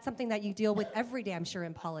 And that's something that you deal with every day, I'm sure,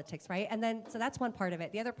 in politics, right? And then, so that's one part of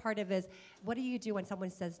it. The other part of it is, what do you do when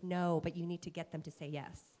someone says no, but you need to get them to say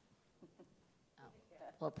yes?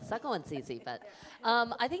 Well, the second one's easy, but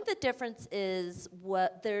I think the difference is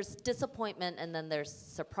there's disappointment and then there's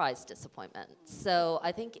surprise disappointment. So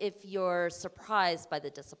I think if you're surprised by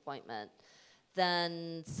the disappointment,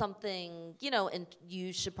 then something, you know, and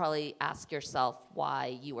you should probably ask yourself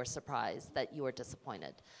why you were surprised that you were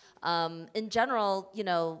disappointed. In general, you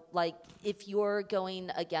know, like if you're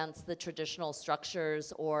going against the traditional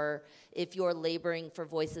structures, or if you're laboring for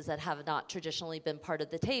voices that have not traditionally been part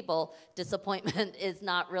of the table, disappointment is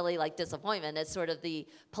not really like disappointment. It's sort of the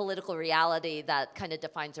political reality that kind of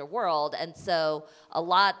defines your world. And so a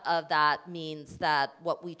lot of that means that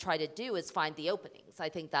what we try to do is find the openings. I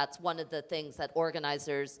think that's one of the things that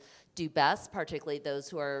organizers do best, particularly those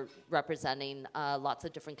who are representing lots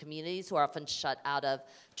of different communities who are often shut out of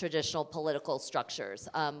traditional political structures.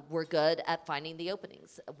 We're good at finding the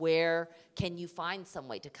openings. Where can you find some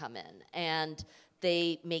way to come in? And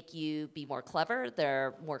they make you be more clever,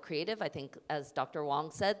 they're more creative. I think, as Dr.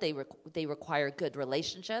 Wong said, they require good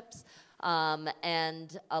relationships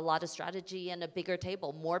and a lot of strategy and a bigger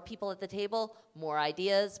table. More people at the table, more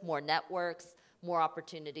ideas, more networks, more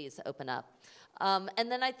opportunities open up.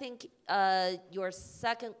 And then I think your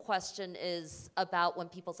second question is about when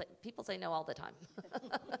people say no all the time.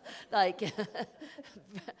 Like,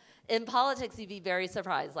 in politics, you'd be very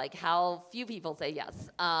surprised, like how few people say yes.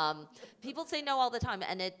 People say no all the time,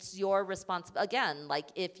 and it's your responsibility. Again, like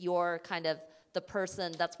if you're kind of the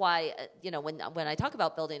person, that's why, you know, when I talk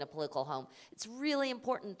about building a political home, it's really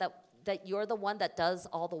important that you're the one that does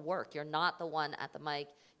all the work. You're not the one at the mic.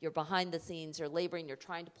 You're behind the scenes, you're laboring, you're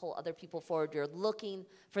trying to pull other people forward, you're looking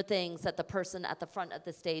for things that the person at the front of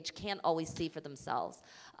the stage can't always see for themselves.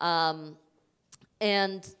 And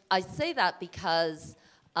I say that because,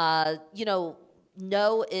 you know,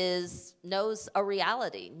 no's a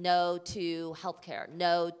reality. No to healthcare,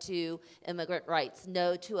 no to immigrant rights,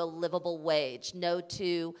 no to a livable wage, no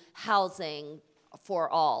to housing for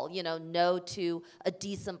all, you know, no to a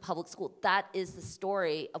decent public school. That is the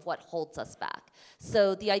story of what holds us back.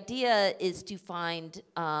 So the idea is to find,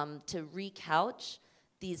 to recouch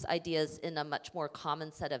these ideas in a much more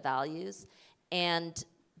common set of values. And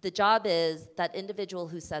the job is that individual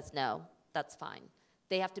who says no, that's fine.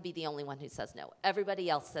 They have to be the only one who says no. Everybody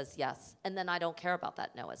else says yes, and then I don't care about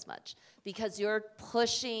that no as much. Because you're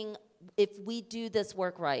pushing, if we do this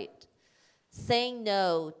work right, saying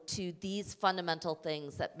no to these fundamental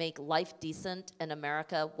things that make life decent in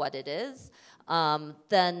America what it is,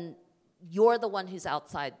 then you're the one who's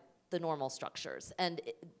outside the normal structures. And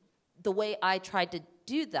the way I tried to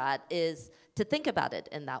do that is to think about it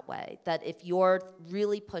in that way, that if you're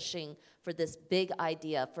really pushing for this big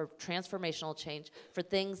idea, for transformational change, for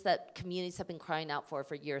things that communities have been crying out for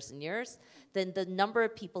years and years, then the number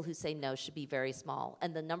of people who say no should be very small,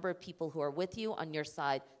 and the number of people who are with you on your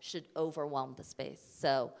side should overwhelm the space.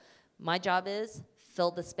 So my job is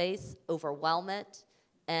fill the space, overwhelm it,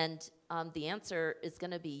 and the answer is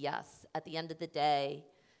gonna be yes. At the end of the day,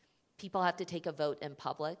 people have to take a vote in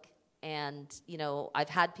public, and you know, I've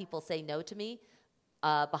had people say no to me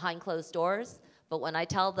behind closed doors, but when I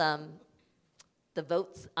tell them the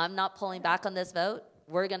votes, I'm not pulling back on this vote,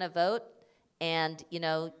 we're gonna vote, and you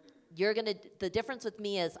know, the difference with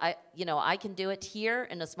me is I can do it here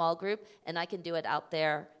in a small group, and I can do it out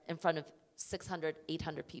there in front of 600,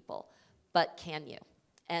 800 people, but can you?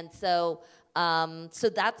 And so, so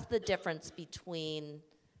that's the difference between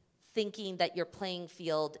thinking that your playing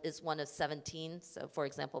field is one of 17, so for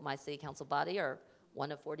example, my city council body, or one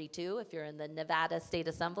of 42 if you're in the Nevada State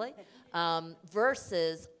Assembly,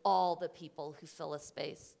 versus all the people who fill a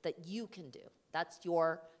space that you can do. That's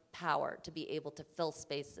your power, to be able to fill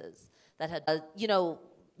spaces that had, you know,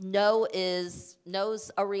 no's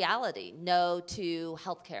a reality. No to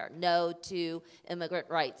healthcare, no to immigrant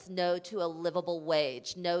rights, no to a livable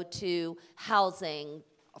wage, no to housing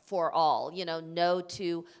for all, you know, no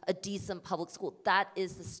to a decent public school. That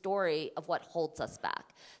is the story of what holds us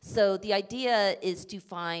back. So the idea is to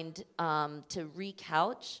find, to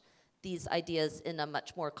recouch these ideas in a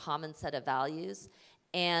much more common set of values.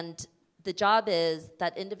 And the job is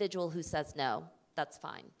that individual who says no, that's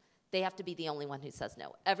fine. They have to be the only one who says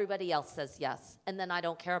no. Everybody else says yes, and then I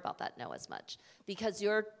don't care about that no as much. Because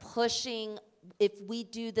you're pushing, if we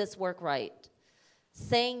do this work right,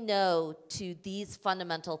 saying no to these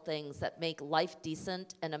fundamental things that make life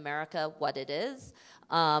decent in America what it is,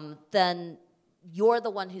 then you're the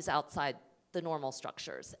one who's outside the normal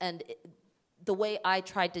structures. And the way I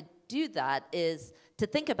tried to do that is to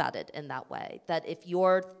think about it in that way, that if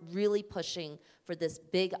you're really pushing for this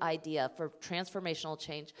big idea, for transformational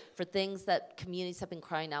change, for things that communities have been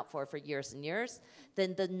crying out for years and years,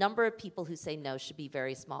 then the number of people who say no should be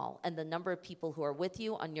very small, and the number of people who are with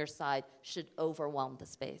you on your side should overwhelm the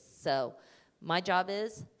space. So my job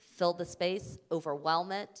is fill the space,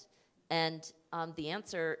 overwhelm it, and the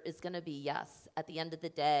answer is gonna be yes. At the end of the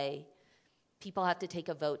day, people have to take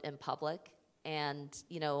a vote in public. And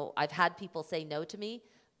you know, I've had people say no to me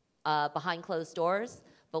behind closed doors,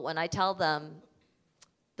 but when I tell them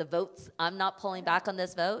the votes, I'm not pulling back on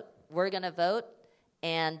this vote, we're gonna vote,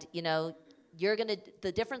 and you know,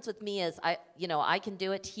 the difference with me is I can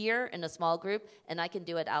do it here in a small group, and I can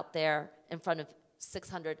do it out there in front of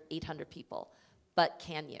 600, 800 people, but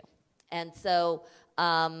can you? And so,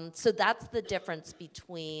 so that's the difference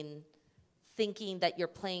between thinking that your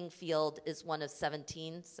playing field is one of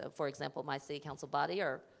 17. So, for example, my city council body,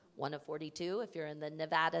 or one of 42 if you're in the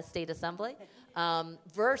Nevada State Assembly,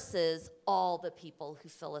 versus all the people who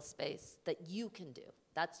fill a space that you can do.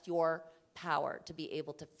 That's your power, to be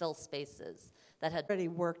able to fill spaces that had Already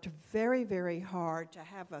worked very, very hard to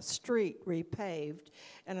have a street repaved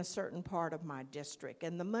in a certain part of my district.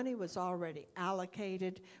 And the money was already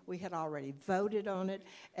allocated. We had already voted on it.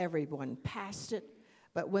 Everyone passed it.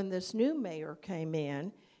 But when this new mayor came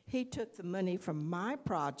in, he took the money from my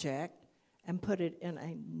project and put it in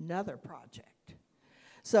another project.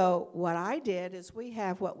 So what I did is we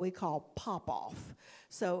have what we call pop-off.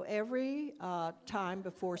 So every time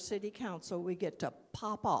before city council, we get to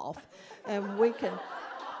pop off, and we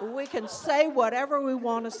can say whatever we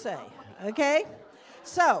want to say, okay?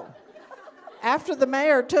 So after the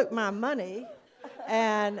mayor took my money,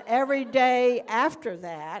 and every day after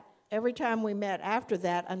that, every time we met after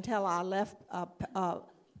that until I left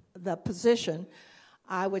the position,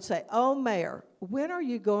 I would say, "Oh, Mayor, when are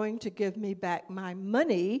you going to give me back my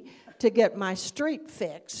money to get my street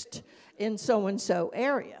fixed in so-and-so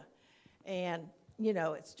area?" And, you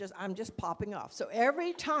know, I'm just popping off. So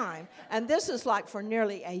every time, and this is like for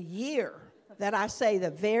nearly a year, that I say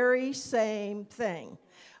the very same thing.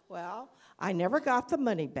 Well, I never got the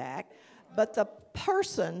money back, but the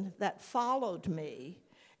person that followed me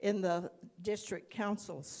in the district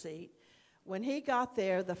council seat, when he got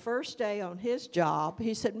there the first day on his job,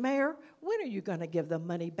 he said, "Mayor, when are you going to give the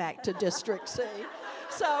money back to District C?"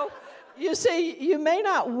 So, you see, you may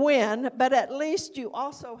not win, but at least you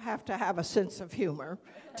also have to have a sense of humor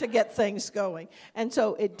to get things going. And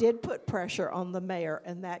so it did put pressure on the mayor,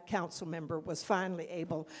 and that council member was finally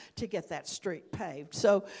able to get that street paved.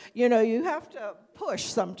 So, you know, you have to push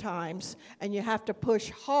sometimes, and you have to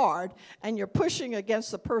push hard, and you're pushing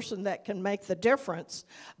against the person that can make the difference.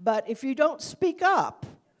 But if you don't speak up,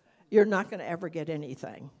 you're not going to ever get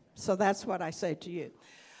anything. So that's what I say to you.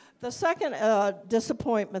 The second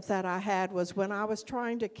disappointment that I had was when I was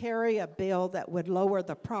trying to carry a bill that would lower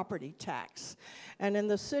the property tax. And in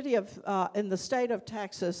the state of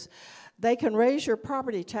Texas, they can raise your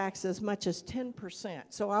property tax as much as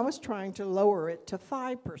 10%. So I was trying to lower it to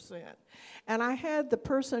 5%. And I had the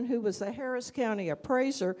person who was the Harris County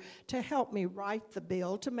appraiser to help me write the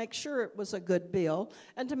bill, to make sure it was a good bill,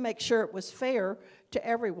 and to make sure it was fair to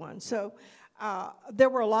everyone. So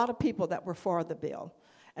there were a lot of people that were for the bill.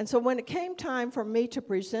 And so when it came time for me to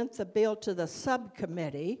present the bill to the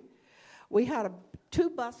subcommittee, we had 2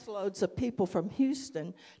 busloads of people from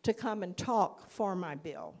Houston to come and talk for my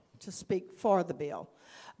bill, to speak for the bill.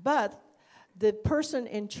 But the person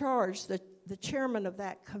in charge, the chairman of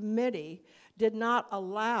that committee, did not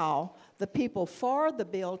allow the people for the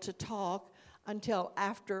bill to talk until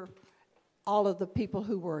after all of the people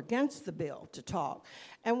who were against the bill to talk.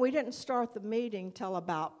 And we didn't start the meeting till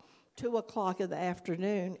about 2 o'clock in the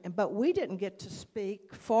afternoon, but we didn't get to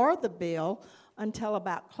speak for the bill until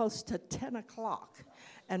about close to 10 o'clock.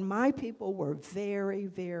 And my people were very,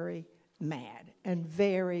 very mad and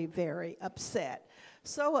very, very upset.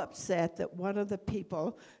 So upset that one of the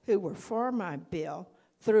people who were for my bill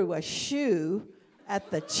threw a shoe at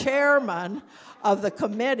the chairman of the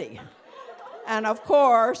committee. And of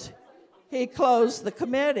course, he closed the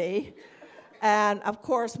committee. And of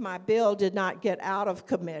course, my bill did not get out of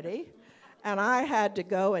committee, and I had to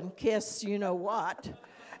go and kiss you-know-what.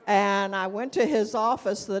 And I went to his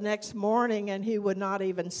office the next morning, and he would not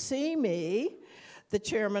even see me, the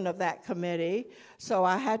chairman of that committee. So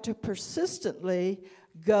I had to persistently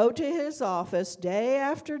go to his office day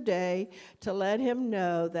after day to let him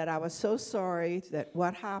know that I was so sorry that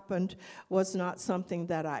what happened was not something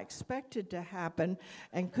that I expected to happen,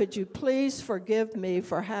 and could you please forgive me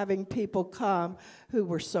for having people come who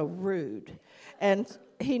were so rude. And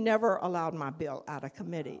he never allowed my bill out of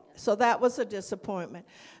committee. So that was a disappointment.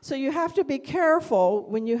 So you have to be careful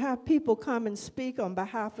when you have people come and speak on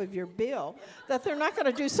behalf of your bill that they're not going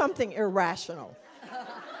to do something irrational.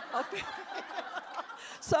 Okay.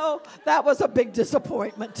 So that was a big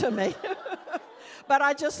disappointment to me. But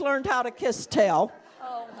I just learned how to kiss tell.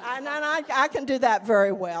 And I can do that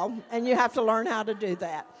very well. And you have to learn how to do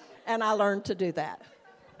that. And I learned to do that.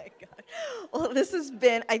 Oh my God. Well, this has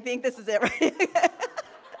been, I think this is it, right?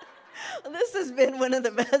 This has been one of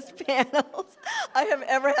the best panels I have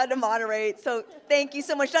ever had to moderate. So thank you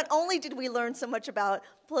so much. Not only did we learn so much about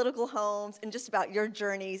political homes and just about your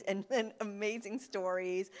journeys and amazing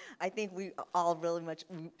stories, I think we all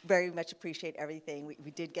very much appreciate everything.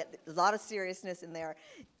 We did get a lot of seriousness in there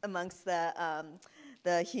amongst the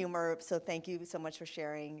the humor. So thank you so much for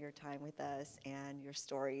sharing your time with us and your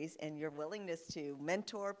stories and your willingness to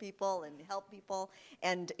mentor people and help people.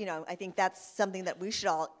 And I think that's something that we should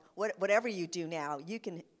all, whatever you do now, you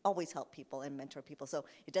can always help people and mentor people. So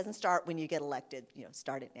it doesn't start when you get elected,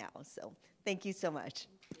 start it now. So thank you so much.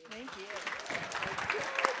 Thank you.